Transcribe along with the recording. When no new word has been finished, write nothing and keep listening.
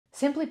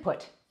Simply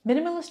put,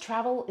 minimalist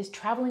travel is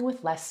traveling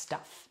with less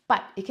stuff,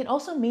 but it can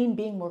also mean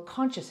being more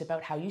conscious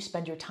about how you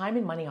spend your time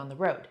and money on the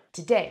road.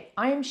 Today,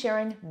 I am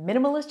sharing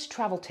minimalist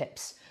travel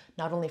tips,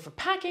 not only for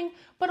packing,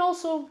 but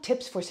also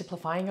tips for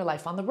simplifying your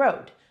life on the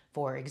road.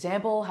 For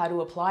example, how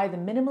to apply the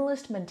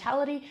minimalist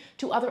mentality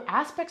to other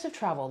aspects of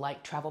travel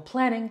like travel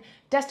planning,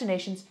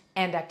 destinations,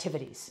 and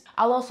activities.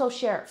 I'll also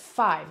share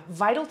 5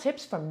 vital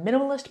tips for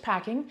minimalist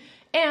packing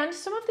and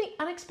some of the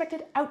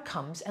unexpected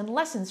outcomes and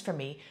lessons for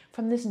me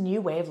from this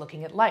new way of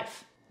looking at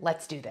life.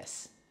 Let's do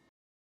this.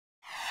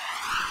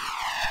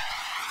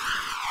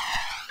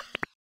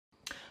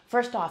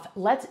 First off,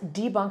 let's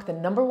debunk the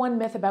 #1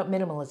 myth about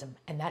minimalism,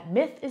 and that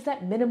myth is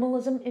that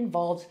minimalism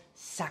involves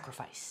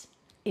sacrifice.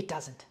 It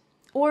doesn't.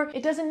 Or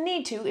it doesn't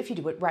need to if you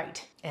do it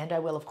right. And I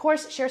will, of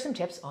course, share some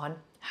tips on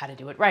how to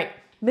do it right.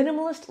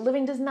 Minimalist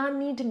living does not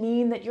need to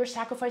mean that you're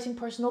sacrificing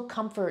personal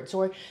comforts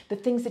or the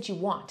things that you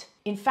want.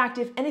 In fact,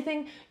 if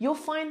anything, you'll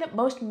find that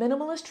most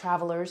minimalist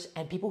travelers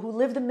and people who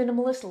live the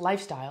minimalist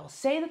lifestyle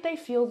say that they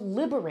feel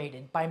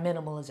liberated by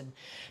minimalism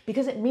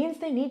because it means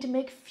they need to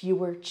make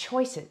fewer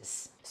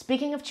choices.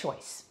 Speaking of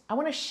choice, I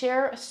want to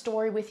share a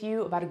story with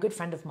you about a good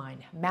friend of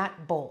mine,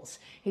 Matt Bowles.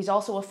 He's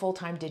also a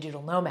full-time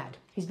digital nomad.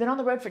 He's been on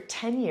the road for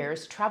 10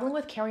 years, traveling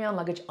with carry-on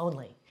luggage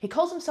only. He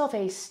calls himself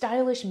a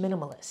stylish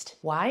minimalist.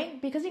 Why?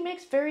 Because he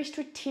makes very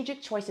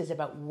strategic choices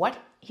about what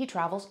he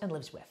travels and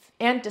lives with.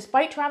 And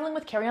despite traveling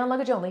with carry-on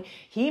luggage only,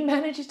 he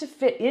manages to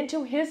fit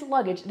into his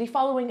luggage the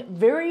following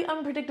very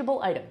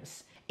unpredictable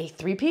items: a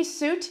 3-piece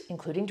suit,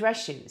 including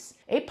dress shoes,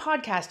 a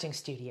podcasting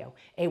studio,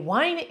 a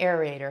wine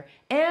aerator,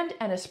 and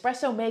an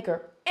espresso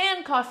maker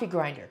and coffee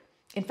grinder.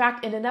 In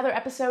fact, in another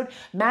episode,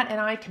 Matt and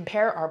I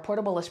compare our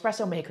portable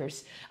espresso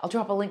makers. I'll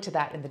drop a link to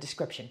that in the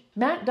description.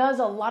 Matt does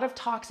a lot of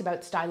talks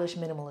about stylish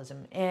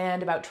minimalism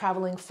and about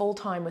traveling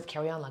full-time with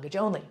carry-on luggage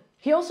only.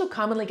 He also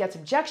commonly gets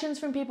objections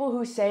from people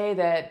who say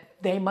that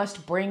they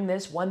must bring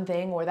this one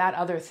thing or that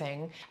other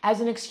thing as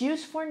an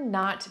excuse for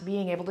not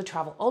being able to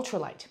travel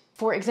ultralight.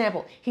 For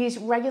example, he's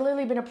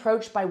regularly been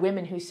approached by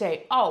women who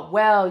say, "Oh,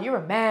 well, you're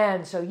a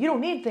man, so you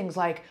don't need things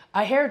like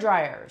a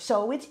hairdryer,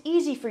 so it's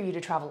easy for you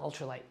to travel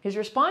ultralight." His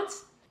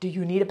response? Do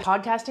you need a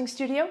podcasting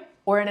studio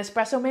or an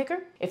espresso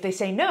maker? If they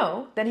say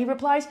no, then he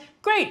replies,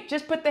 "Great,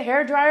 just put the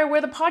hairdryer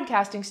where the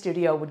podcasting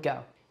studio would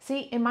go."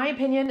 See, in my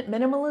opinion,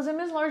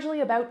 minimalism is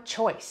largely about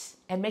choice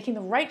and making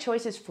the right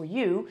choices for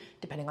you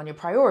depending on your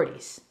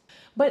priorities.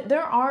 But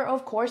there are,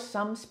 of course,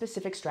 some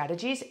specific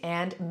strategies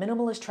and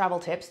minimalist travel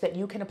tips that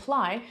you can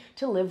apply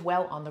to live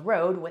well on the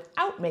road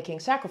without making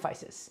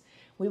sacrifices.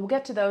 We will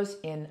get to those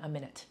in a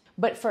minute.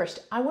 But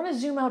first, I want to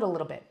zoom out a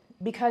little bit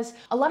because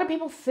a lot of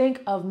people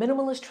think of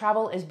minimalist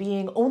travel as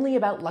being only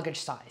about luggage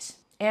size.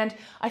 And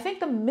I think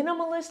the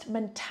minimalist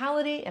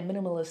mentality and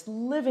minimalist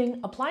living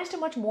applies to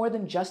much more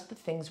than just the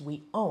things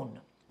we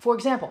own. For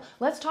example,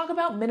 let's talk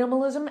about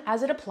minimalism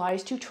as it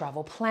applies to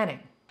travel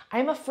planning. I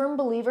am a firm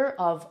believer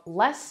of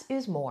less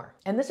is more,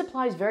 and this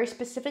applies very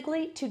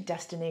specifically to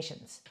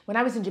destinations. When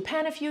I was in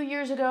Japan a few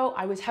years ago,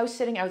 I was house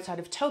sitting outside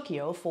of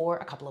Tokyo for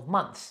a couple of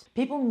months.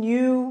 People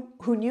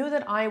who knew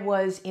that I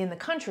was in the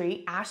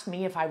country asked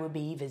me if I would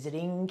be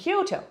visiting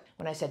Kyoto.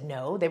 When I said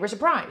no, they were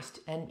surprised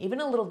and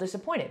even a little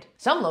disappointed.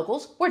 Some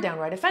locals were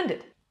downright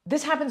offended.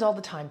 This happens all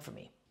the time for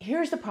me.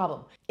 Here's the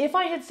problem. If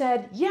I had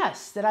said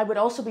yes, that I would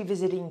also be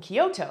visiting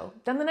Kyoto,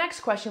 then the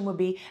next question would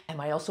be, am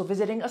I also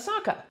visiting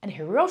Osaka and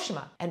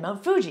Hiroshima and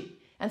Mount Fuji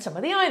and some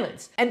of the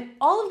islands? And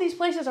all of these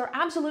places are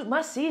absolute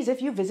must-sees if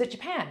you visit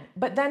Japan.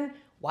 But then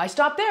why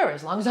stop there?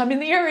 As long as I'm in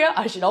the area,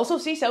 I should also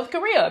see South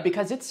Korea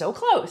because it's so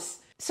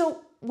close.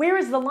 So where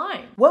is the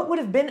line? What would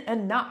have been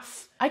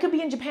enough? I could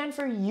be in Japan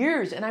for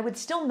years and I would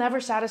still never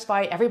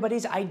satisfy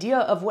everybody's idea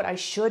of what I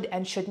should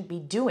and shouldn't be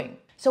doing.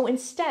 So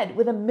instead,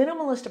 with a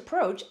minimalist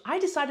approach, I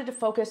decided to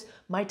focus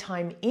my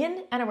time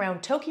in and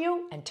around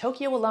Tokyo and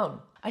Tokyo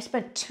alone. I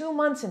spent 2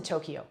 months in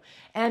Tokyo,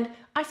 and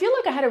I feel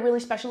like I had a really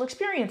special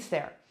experience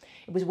there.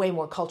 It was way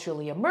more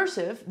culturally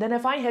immersive than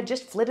if I had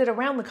just flitted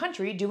around the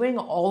country doing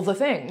all the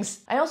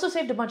things. I also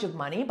saved a bunch of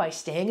money by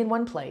staying in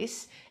one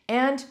place,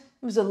 and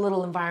it was a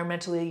little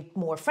environmentally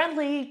more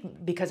friendly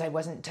because I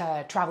wasn't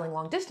traveling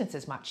long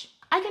distances much.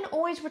 I can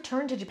always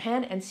return to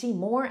Japan and see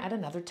more at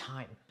another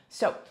time.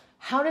 So,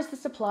 how does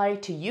this apply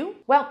to you?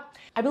 Well,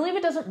 I believe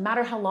it doesn't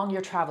matter how long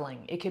you're traveling.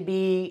 It could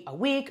be a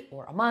week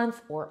or a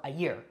month or a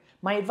year.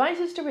 My advice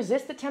is to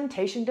resist the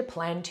temptation to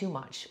plan too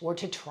much or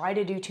to try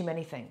to do too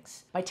many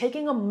things. By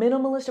taking a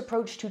minimalist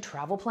approach to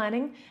travel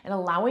planning and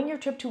allowing your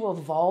trip to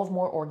evolve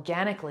more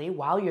organically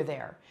while you're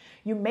there,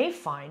 you may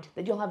find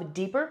that you'll have a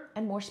deeper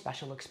and more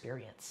special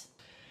experience.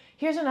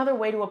 Here's another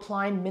way to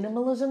apply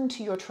minimalism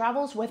to your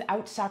travels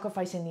without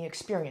sacrificing the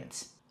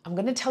experience. I'm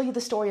going to tell you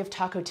the story of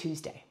Taco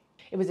Tuesday.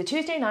 It was a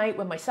Tuesday night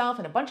when myself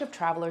and a bunch of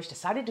travelers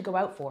decided to go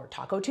out for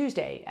Taco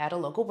Tuesday at a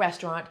local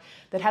restaurant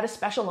that had a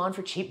special on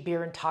for cheap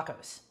beer and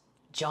tacos.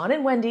 John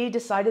and Wendy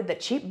decided that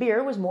cheap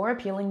beer was more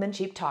appealing than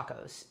cheap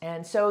tacos,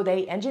 and so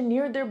they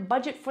engineered their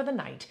budget for the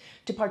night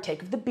to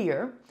partake of the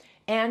beer,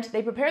 and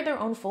they prepared their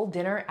own full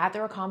dinner at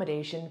their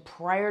accommodation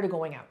prior to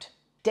going out.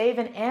 Dave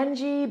and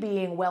Angie,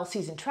 being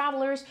well-seasoned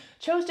travelers,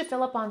 chose to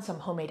fill up on some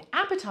homemade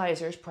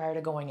appetizers prior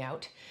to going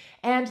out,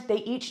 and they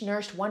each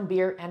nursed one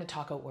beer and a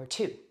taco or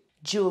two.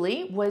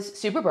 Julie was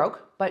super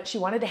broke, but she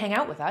wanted to hang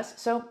out with us,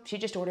 so she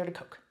just ordered a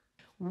Coke.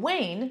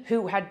 Wayne,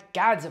 who had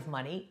gads of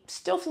money,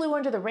 still flew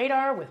under the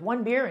radar with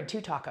one beer and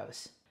two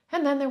tacos.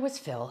 And then there was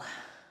Phil.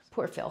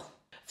 Poor Phil.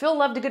 Phil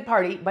loved a good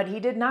party, but he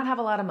did not have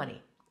a lot of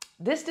money.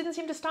 This didn't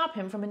seem to stop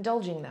him from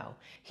indulging, though.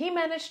 He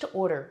managed to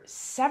order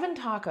 7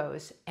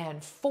 tacos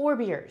and 4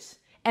 beers.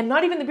 And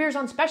not even the beers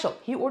on special.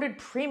 He ordered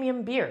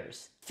premium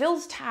beers.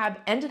 Phil's tab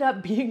ended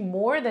up being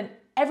more than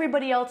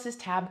everybody else's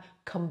tab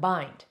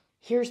combined.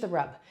 Here's the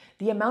rub.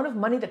 The amount of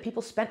money that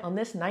people spent on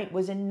this night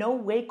was in no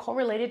way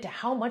correlated to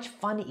how much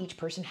fun each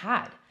person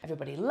had.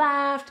 Everybody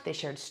laughed, they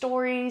shared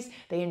stories,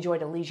 they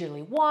enjoyed a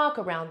leisurely walk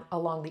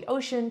along the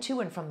ocean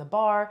to and from the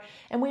bar,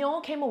 and we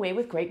all came away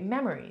with great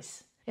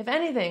memories. If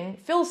anything,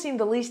 Phil seemed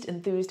the least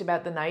enthused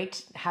about the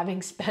night,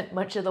 having spent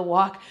much of the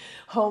walk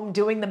home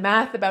doing the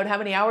math about how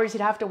many hours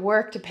he'd have to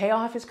work to pay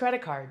off his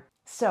credit card.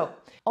 So,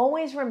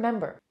 always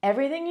remember,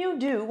 everything you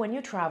do when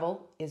you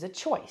travel is a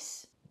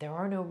choice. There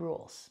are no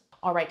rules.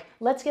 All right,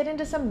 let's get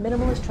into some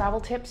minimalist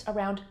travel tips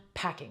around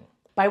packing.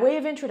 By way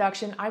of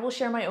introduction, I will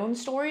share my own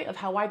story of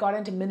how I got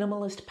into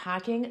minimalist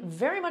packing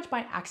very much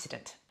by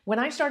accident. When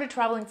I started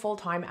traveling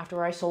full-time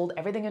after I sold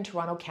everything in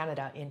Toronto,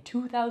 Canada in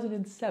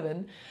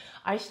 2007,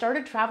 I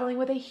started traveling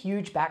with a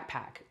huge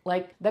backpack,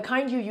 like the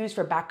kind you use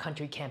for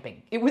backcountry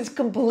camping. It was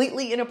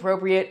completely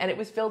inappropriate and it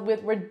was filled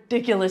with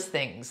ridiculous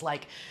things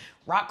like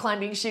rock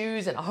climbing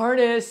shoes and a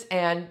harness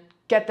and,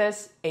 get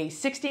this, a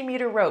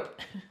 60-meter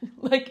rope.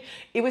 Like,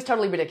 it was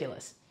totally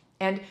ridiculous.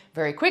 And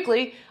very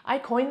quickly, I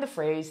coined the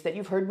phrase that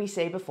you've heard me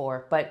say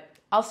before, but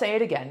I'll say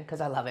it again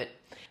because I love it.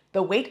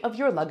 The weight of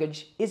your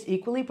luggage is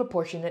equally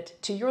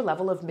proportionate to your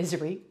level of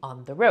misery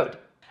on the road.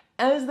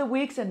 As the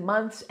weeks and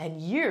months and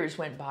years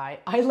went by,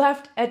 I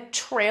left a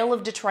trail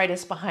of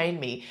detritus behind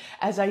me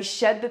as I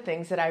shed the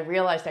things that I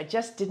realized I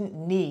just didn't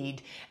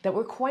need that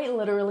were quite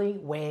literally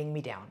weighing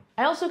me down.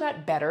 I also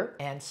got better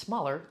and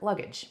smaller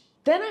luggage.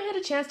 Then I had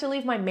a chance to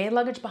leave my main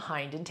luggage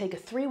behind and take a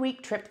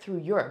 3-week trip through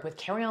Europe with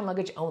carry-on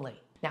luggage only.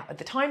 Now, at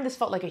the time, this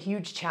felt like a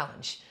huge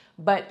challenge,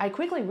 but I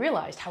quickly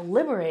realized how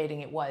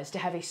liberating it was to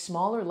have a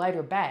smaller,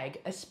 lighter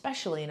bag,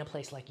 especially in a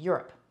place like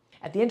Europe.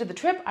 At the end of the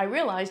trip, I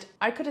realized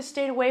I could have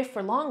stayed away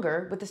for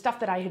longer with the stuff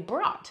that I had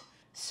brought.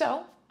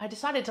 So I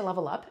decided to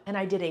level up, and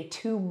I did a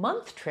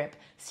 2-month trip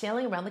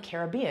sailing around the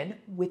Caribbean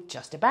with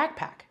just a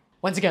backpack.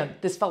 Once again,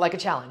 this felt like a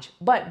challenge,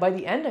 but by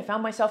the end I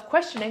found myself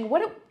questioning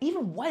what it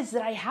even was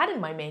that I had in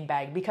my main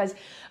bag because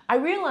I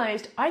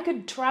realized I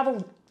could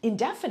travel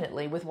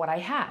indefinitely with what I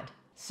had.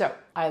 So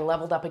I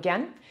leveled up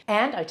again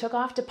and I took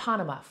off to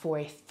Panama for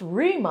a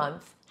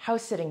 3-month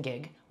house-sitting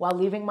gig while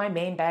leaving my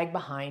main bag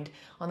behind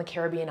on the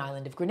Caribbean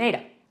island of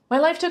Grenada. My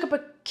life took a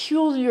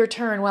peculiar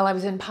turn while I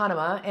was in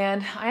Panama,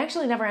 and I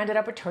actually never ended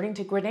up returning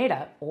to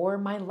Grenada or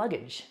my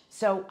luggage.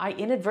 So I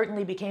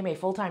inadvertently became a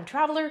full-time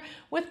traveler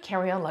with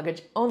carry-on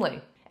luggage only.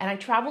 And I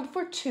traveled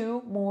for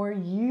 2 more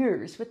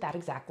years with that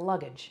exact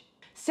luggage.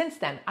 Since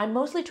then, I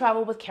mostly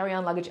travel with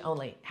carry-on luggage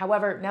only.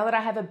 However, now that I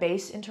have a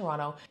base in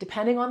Toronto,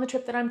 depending on the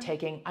trip that I'm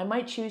taking, I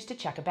might choose to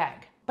check a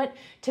bag. But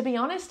to be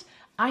honest,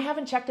 I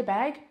haven't checked a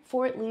bag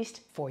for at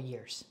least 4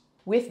 years.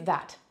 With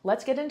that,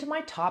 let's get into my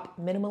top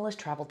minimalist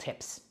travel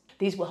tips.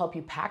 These will help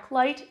you pack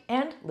light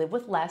and live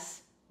with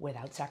less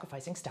without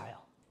sacrificing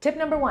style. Tip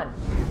number 1,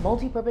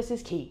 multi-purpose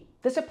is key.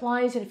 This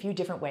applies in a few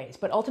different ways,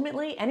 but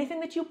ultimately anything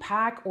that you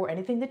pack or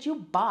anything that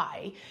you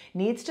buy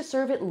needs to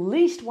serve at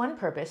least one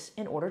purpose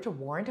in order to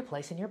warrant a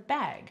place in your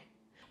bag.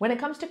 When it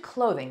comes to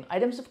clothing,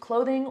 items of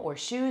clothing or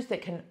shoes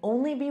that can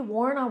only be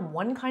worn on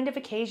one kind of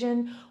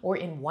occasion or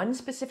in one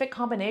specific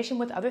combination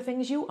with other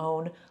things you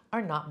own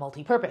are not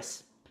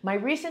multi-purpose. My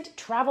recent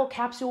travel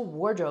capsule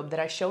wardrobe that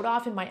I showed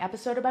off in my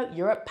episode about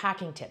Europe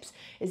packing tips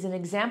is an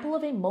example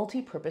of a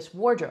multi-purpose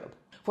wardrobe.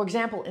 For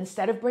example,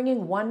 instead of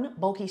bringing one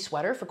bulky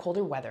sweater for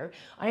colder weather,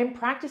 I am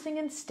practicing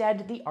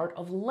instead the art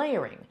of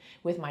layering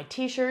with my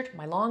t-shirt,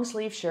 my long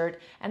sleeve shirt,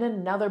 and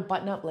another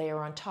button-up layer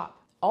on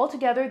top.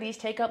 Altogether, these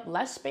take up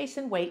less space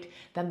and weight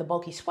than the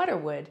bulky sweater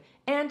would,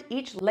 and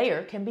each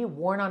layer can be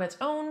worn on its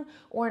own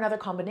or in other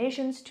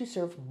combinations to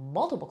serve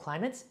multiple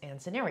climates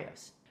and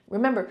scenarios.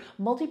 Remember,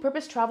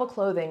 multi-purpose travel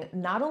clothing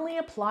not only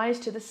applies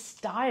to the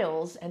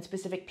styles and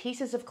specific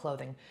pieces of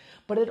clothing,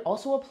 but it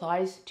also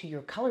applies to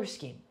your color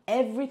scheme.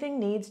 Everything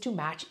needs to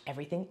match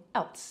everything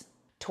else.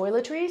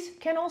 Toiletries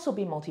can also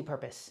be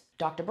multi-purpose.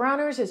 Dr.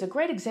 Bronner's is a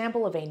great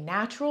example of a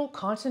natural,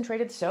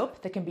 concentrated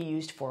soap that can be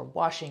used for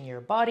washing your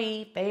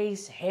body,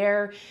 face,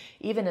 hair,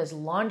 even as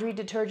laundry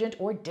detergent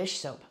or dish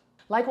soap.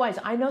 Likewise,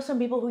 I know some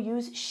people who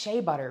use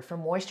shea butter for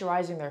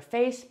moisturizing their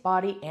face,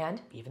 body,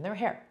 and even their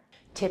hair.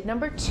 Tip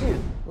number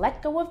 2,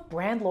 let go of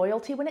brand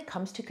loyalty when it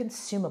comes to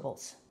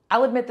consumables.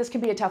 I'll admit this can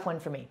be a tough one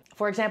for me.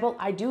 For example,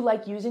 I do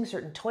like using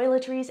certain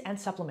toiletries and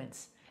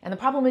supplements. And the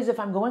problem is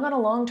if I'm going on a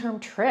long-term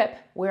trip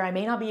where I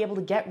may not be able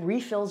to get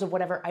refills of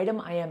whatever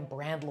item I am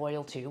brand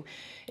loyal to,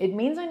 it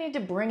means I need to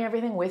bring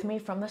everything with me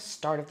from the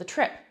start of the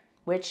trip.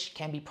 which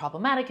can be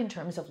problematic in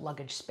terms of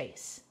luggage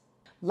space.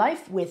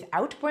 Life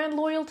without brand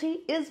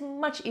loyalty is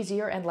much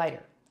easier and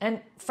lighter. And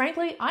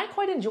frankly, I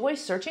quite enjoy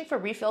searching for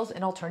refills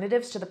and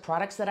alternatives to the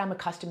products that I'm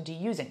accustomed to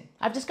using.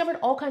 I've discovered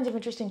all kinds of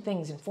interesting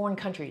things in foreign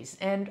countries,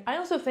 and I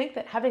also think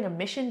that having a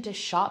mission to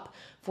shop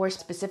for a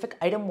specific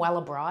item while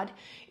abroad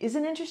is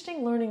an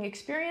interesting learning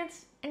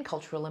experience and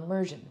cultural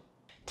immersion.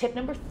 Tip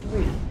number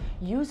 3,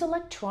 use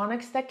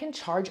electronics that can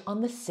charge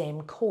on the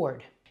same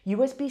cord.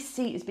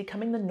 USB-C is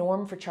becoming the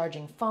norm for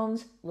charging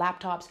phones,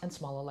 laptops, and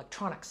small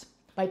electronics.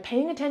 By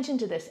paying attention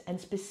to this and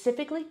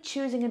specifically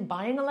choosing and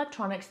buying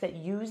electronics that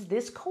use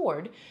this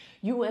cord,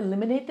 you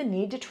eliminate the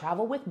need to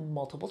travel with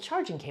multiple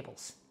charging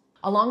cables.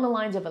 Along the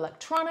lines of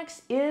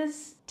electronics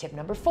is tip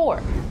number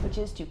 4, which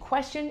is to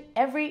question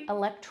every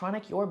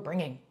electronic you're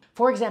bringing.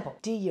 For example,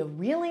 do you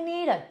really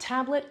need a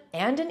tablet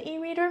and an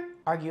e-reader?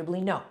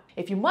 Arguably no.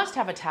 If you must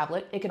have a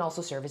tablet, it can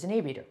also serve as an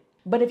e-reader.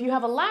 But if you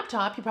have a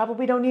laptop, you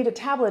probably don't need a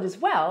tablet as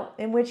well,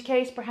 in which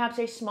case perhaps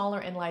a smaller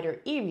and lighter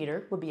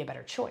e-reader would be a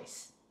better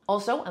choice.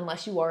 Also,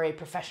 unless you are a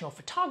professional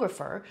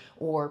photographer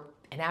or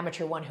an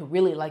amateur one who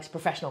really likes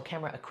professional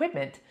camera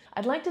equipment,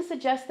 I'd like to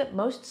suggest that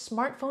most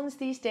smartphones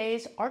these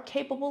days are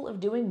capable of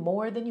doing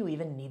more than you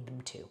even need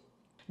them to.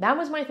 That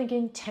was my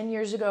thinking 10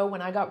 years ago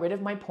when I got rid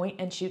of my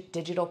point-and-shoot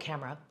digital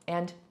camera,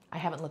 and I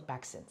haven't looked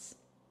back since.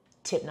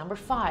 Tip number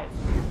 5,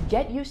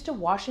 get used to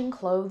washing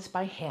clothes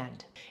by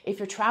hand. If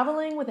you're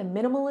traveling with a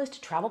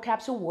minimalist travel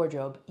capsule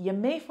wardrobe, you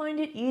may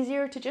find it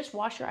easier to just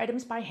wash your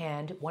items by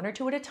hand, 1 or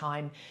 2 at a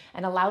time,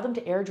 and allow them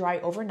to air dry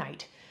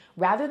overnight,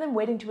 rather than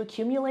waiting to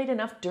accumulate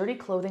enough dirty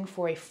clothing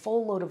for a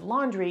full load of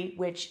laundry,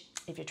 which,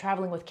 if you're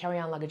traveling with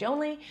carry-on luggage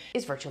only,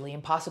 is virtually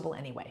impossible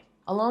anyway.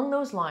 Along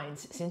those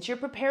lines, since you're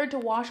prepared to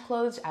wash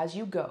clothes as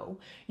you go,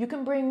 you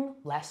can bring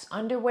less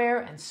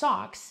underwear and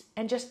socks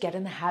and just get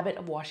in the habit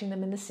of washing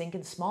them in the sink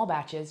in small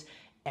batches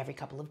every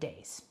couple of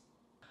days.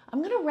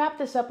 I'm going to wrap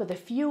this up with a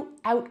few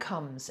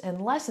outcomes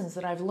and lessons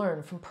that I've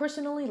learned from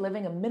personally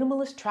living a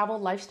minimalist travel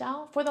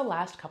lifestyle for the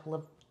last couple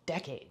of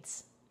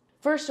decades.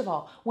 First of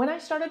all, when I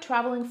started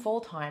traveling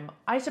full-time,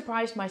 I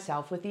surprised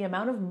myself with the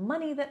amount of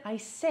money that I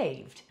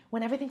saved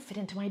when everything fit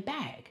into my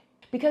bag.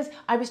 Because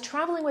I was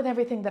traveling with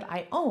everything that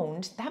I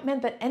owned, that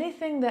meant that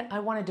anything that I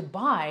wanted to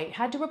buy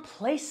had to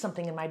replace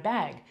something in my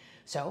bag.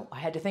 So I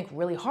had to think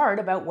really hard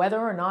about whether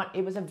or not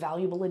it was a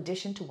valuable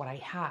addition to what I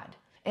had.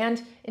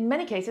 And in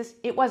many cases,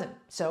 it wasn't,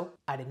 so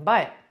I didn't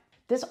buy it.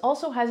 This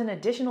also has an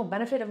additional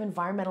benefit of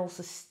environmental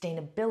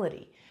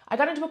sustainability. I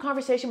got into a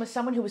conversation with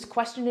someone who was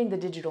questioning the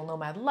digital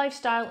nomad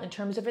lifestyle in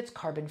terms of its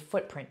carbon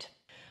footprint.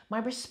 My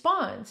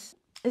response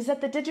is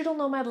that the digital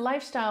nomad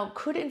lifestyle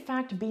could in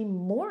fact be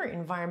more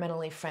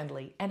environmentally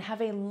friendly and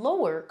have a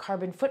lower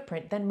carbon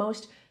footprint than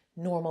most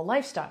normal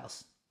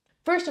lifestyles.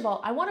 First of all,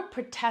 I want to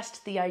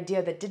protest the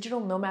idea that digital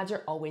nomads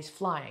are always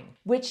flying,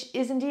 which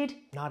is indeed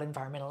not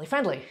environmentally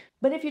friendly.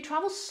 But if you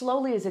travel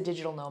slowly as a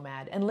digital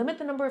nomad and limit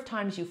the number of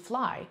times you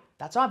fly,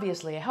 that's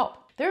obviously a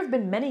help. There have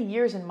been many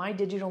years in my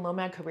digital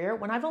nomad career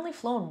when I've only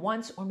flown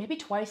once or maybe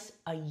twice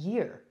a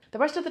year. The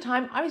rest of the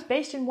time I was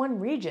based in one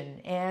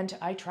region and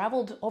I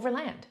traveled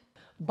overland.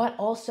 But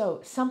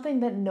also, something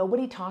that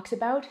nobody talks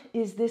about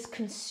is this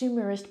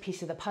consumerist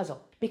piece of the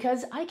puzzle.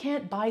 Because I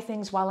can't buy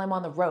things while I'm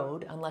on the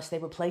road unless they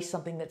replace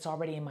something that's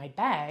already in my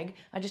bag.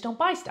 I just don't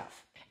buy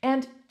stuff.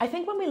 And I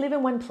think when we live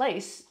in one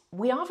place,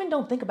 we often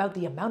don't think about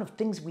the amount of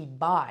things we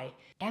buy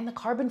and the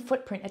carbon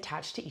footprint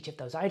attached to each of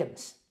those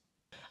items.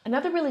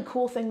 Another really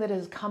cool thing that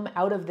has come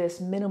out of this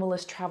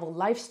minimalist travel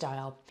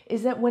lifestyle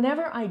is that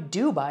whenever I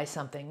do buy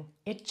something,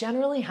 it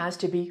generally has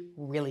to be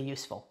really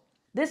useful.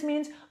 This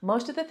means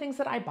most of the things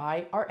that I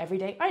buy are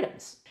everyday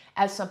items.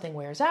 As something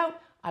wears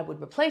out, I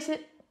would replace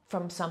it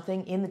from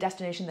something in the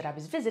destination that I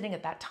was visiting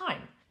at that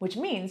time, which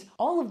means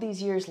all of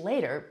these years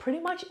later, pretty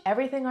much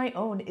everything I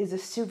own is a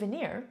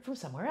souvenir from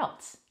somewhere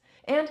else.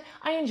 And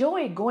I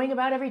enjoy going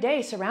about every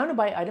day surrounded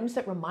by items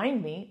that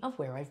remind me of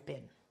where I've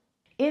been.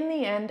 In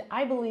the end,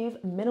 I believe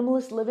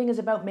minimalist living is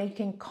about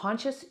making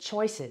conscious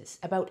choices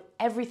about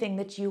everything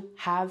that you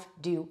have,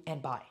 do,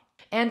 and buy.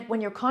 And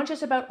when you're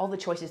conscious about all the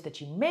choices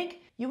that you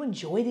make, you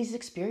enjoy these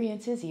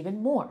experiences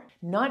even more.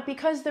 Not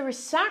because there is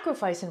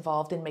sacrifice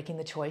involved in making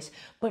the choice,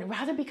 but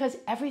rather because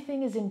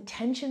everything is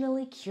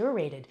intentionally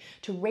curated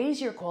to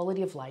raise your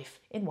quality of life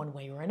in one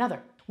way or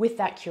another. With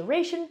that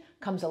curation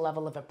comes a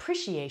level of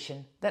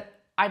appreciation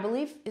that I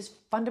believe is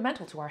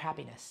fundamental to our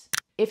happiness.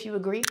 If you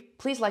agree,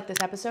 please like this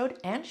episode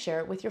and share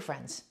it with your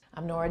friends.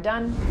 I'm Nora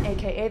Dunn,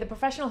 aka The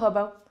Professional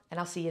Hobo, and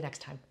I'll see you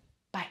next time.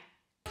 Bye.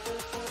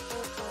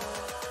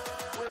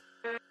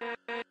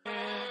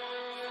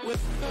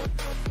 With